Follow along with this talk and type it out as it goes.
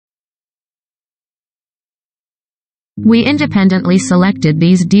We independently selected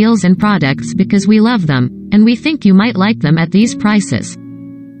these deals and products because we love them, and we think you might like them at these prices.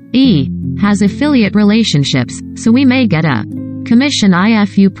 E has affiliate relationships, so we may get a commission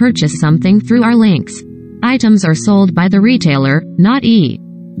if you purchase something through our links. Items are sold by the retailer, not E.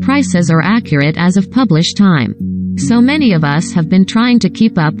 Prices are accurate as of published time. So many of us have been trying to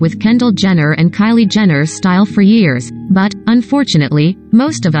keep up with Kendall Jenner and Kylie Jenner's style for years, but, unfortunately,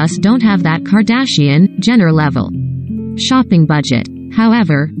 most of us don't have that Kardashian-Jenner level shopping budget.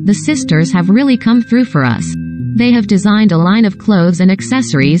 However, the sisters have really come through for us. They have designed a line of clothes and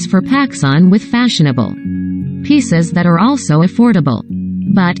accessories for PacSun with fashionable pieces that are also affordable.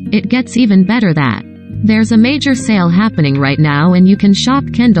 But, it gets even better that there's a major sale happening right now and you can shop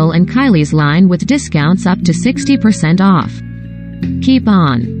Kendall and Kylie's line with discounts up to 60% off. Keep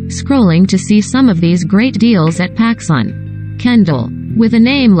on scrolling to see some of these great deals at PacSun. Kendall. With a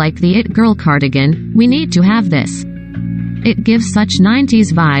name like the It Girl cardigan, we need to have this. It gives such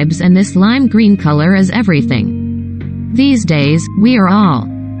 90s vibes and this lime green color is everything. These days, we are all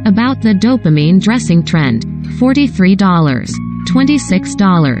about the dopamine dressing trend. $43.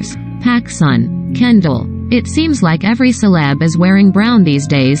 $26. PacSun. Kendall. It seems like every celeb is wearing brown these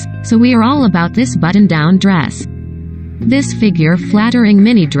days, so we are all about this button-down dress. This figure-flattering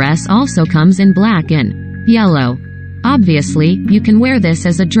mini dress also comes in black and yellow. Obviously, you can wear this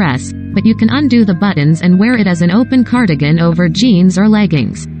as a dress, but you can undo the buttons and wear it as an open cardigan over jeans or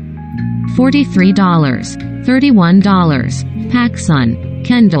leggings. $43. $31. PacSun.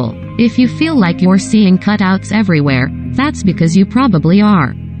 Kendall. If you feel like you're seeing cutouts everywhere, that's because you probably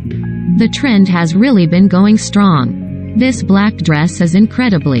are. The trend has really been going strong. This black dress is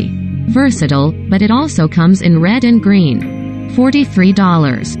incredibly versatile, but it also comes in red and green. $43.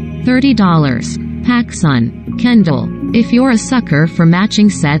 $30. PacSun. Kendall. If you're a sucker for matching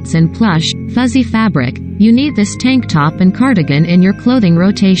sets and plush, fuzzy fabric, you need this tank top and cardigan in your clothing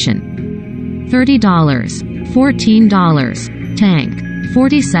rotation. $30. $14. Tank.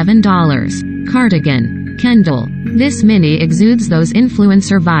 $47. Cardigan. Kendall. This mini exudes those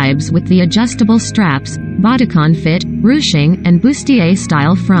influencer vibes with the adjustable straps, bodycon fit, ruching, and bustier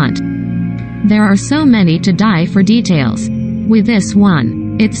style front. There are so many to die for details. With this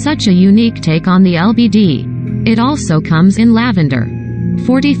one, it's such a unique take on the LBD. It also comes in lavender.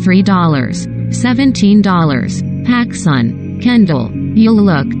 $43. $17. PacSun. Kendall. You'll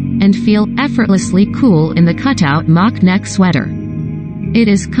look and feel effortlessly cool in the cutout mock neck sweater. It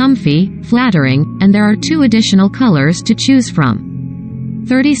is comfy, flattering, and there are 2 additional colors to choose from.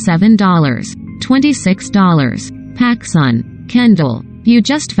 $37. $26. PacSun. Kendall. You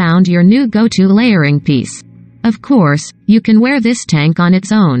just found your new go-to layering piece. Of course, you can wear this tank on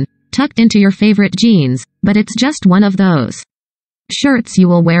its own, tucked into your favorite jeans, but it's just one of those shirts you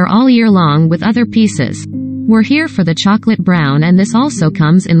will wear all year long with other pieces. We're here for the chocolate brown and this also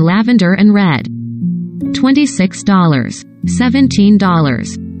comes in lavender and red. $26. $17.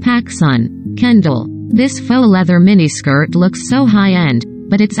 PacSun. Kendall. This faux leather miniskirt looks so high-end,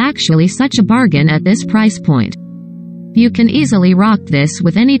 but it's actually such a bargain at this price point. You can easily rock this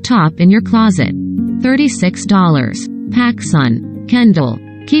with any top in your closet. $36. PacSun. Kendall.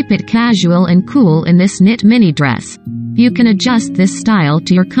 Keep it casual and cool in this knit mini dress. You can adjust this style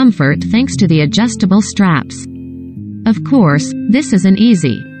to your comfort thanks to the adjustable straps. Of course, this is an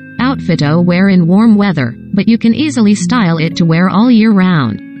easy outfit to wear in warm weather, but you can easily style it to wear all year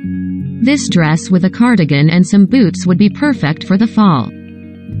round. This dress with a cardigan and some boots would be perfect for the fall.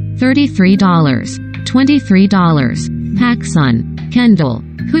 $33. $23. PacSun. Kendall.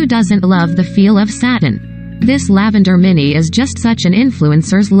 Who doesn't love the feel of satin? This lavender mini is just such an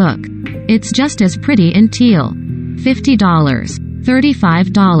influencer's look. It's just as pretty in teal. $50.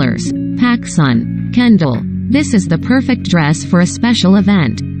 $35. PacSun. Kendall. This is the perfect dress for a special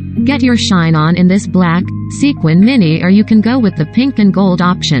event. Get your shine on in this black, sequin mini or you can go with the pink and gold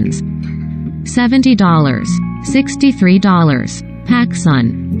options. $70. $63.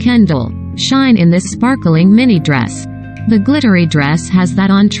 PacSun. Kendall. Shine in this sparkling mini dress. The glittery dress has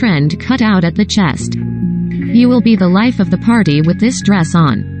that on-trend cut out at the chest. You will be the life of the party with this dress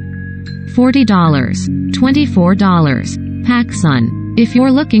on. $40. $24. PacSun. If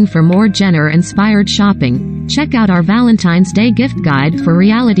you're looking for more Jenner-inspired shopping, check out our Valentine's Day gift guide for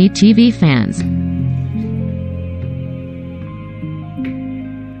reality TV fans.